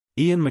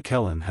Ian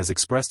McKellen has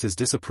expressed his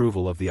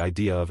disapproval of the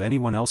idea of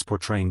anyone else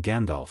portraying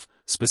Gandalf,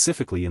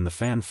 specifically in the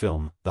fan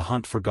film, The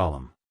Hunt for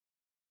Gollum.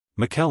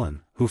 McKellen,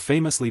 who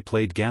famously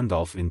played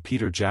Gandalf in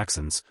Peter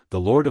Jackson's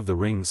The Lord of the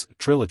Rings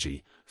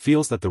trilogy,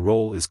 feels that the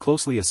role is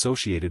closely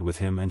associated with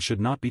him and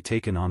should not be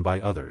taken on by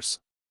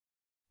others.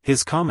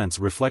 His comments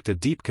reflect a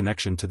deep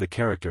connection to the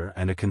character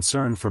and a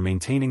concern for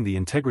maintaining the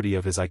integrity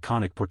of his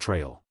iconic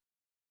portrayal.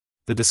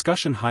 The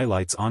discussion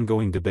highlights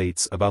ongoing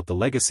debates about the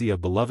legacy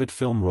of beloved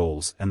film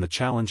roles and the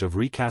challenge of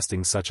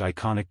recasting such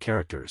iconic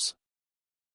characters.